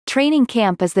Training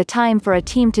camp is the time for a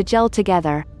team to gel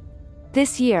together.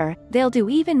 This year, they'll do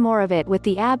even more of it with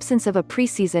the absence of a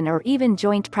preseason or even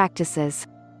joint practices.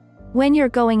 When you're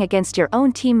going against your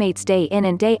own teammates day in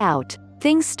and day out,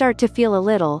 things start to feel a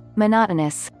little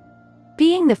monotonous.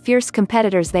 Being the fierce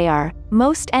competitors they are,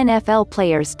 most NFL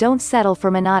players don't settle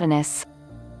for monotonous.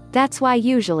 That's why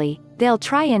usually, they'll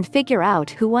try and figure out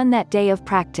who won that day of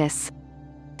practice.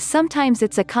 Sometimes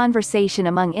it's a conversation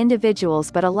among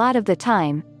individuals, but a lot of the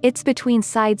time, it's between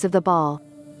sides of the ball.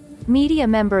 Media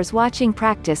members watching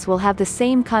practice will have the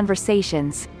same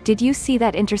conversations. Did you see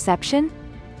that interception?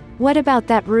 What about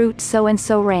that route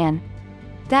so-and-so ran?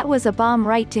 That was a bomb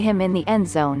right to him in the end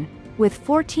zone. With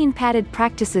 14 padded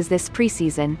practices this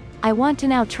preseason, I want to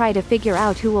now try to figure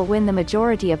out who will win the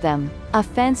majority of them,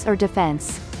 offense or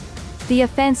defense. The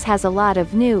offense has a lot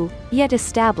of new, yet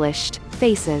established,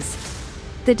 faces.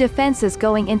 The defense is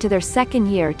going into their second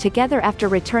year together after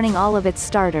returning all of its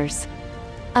starters.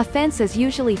 Offense is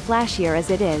usually flashier as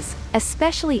it is,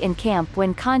 especially in camp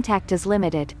when contact is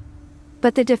limited.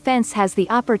 But the defense has the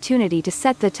opportunity to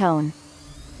set the tone.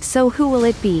 So who will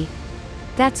it be?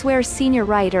 That's where senior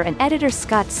writer and editor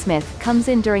Scott Smith comes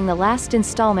in during the last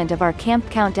installment of our Camp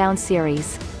Countdown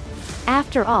series.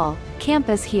 After all, camp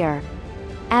is here.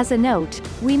 As a note,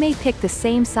 we may pick the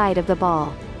same side of the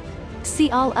ball.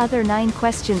 See all other 9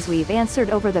 questions we've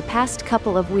answered over the past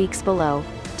couple of weeks below.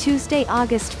 Tuesday,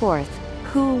 August 4th.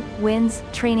 Who wins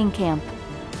training camp?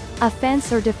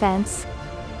 Offense or defense?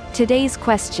 Today's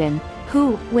question: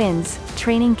 who wins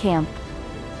training camp?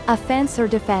 Offense or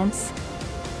defense?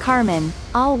 Carmen,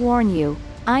 I'll warn you,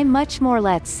 I'm much more,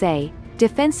 let's say,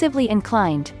 defensively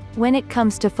inclined when it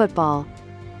comes to football.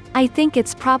 I think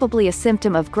it's probably a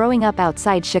symptom of growing up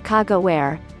outside Chicago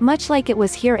where, much like it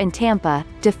was here in Tampa,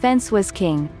 defense was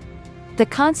king. The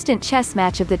constant chess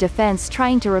match of the defense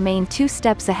trying to remain 2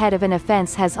 steps ahead of an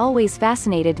offense has always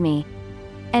fascinated me.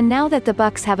 And now that the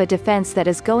Bucs have a defense that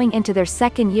is going into their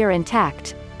second year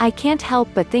intact, I can't help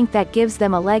but think that gives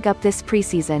them a leg up this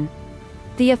preseason.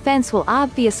 The offense will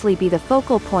obviously be the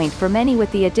focal point for many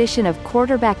with the addition of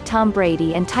quarterback Tom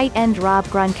Brady and tight end Rob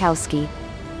Gronkowski.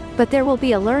 But there will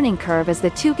be a learning curve as the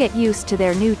two get used to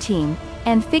their new team,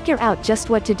 and figure out just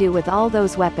what to do with all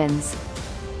those weapons.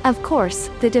 Of course,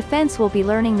 the defense will be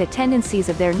learning the tendencies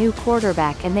of their new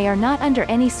quarterback, and they are not under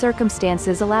any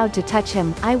circumstances allowed to touch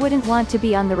him. I wouldn't want to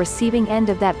be on the receiving end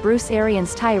of that Bruce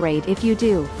Arians tirade if you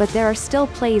do, but there are still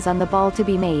plays on the ball to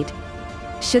be made.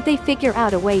 Should they figure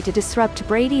out a way to disrupt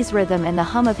Brady's rhythm and the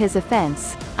hum of his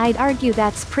offense, I'd argue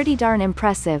that's pretty darn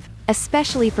impressive,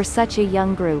 especially for such a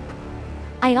young group.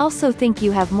 I also think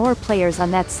you have more players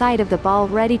on that side of the ball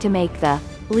ready to make the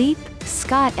leap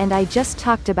Scott and I just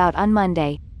talked about on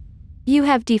Monday. You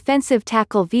have defensive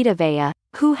tackle Vita Vea,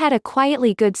 who had a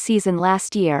quietly good season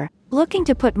last year, looking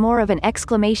to put more of an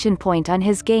exclamation point on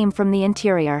his game from the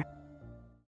interior.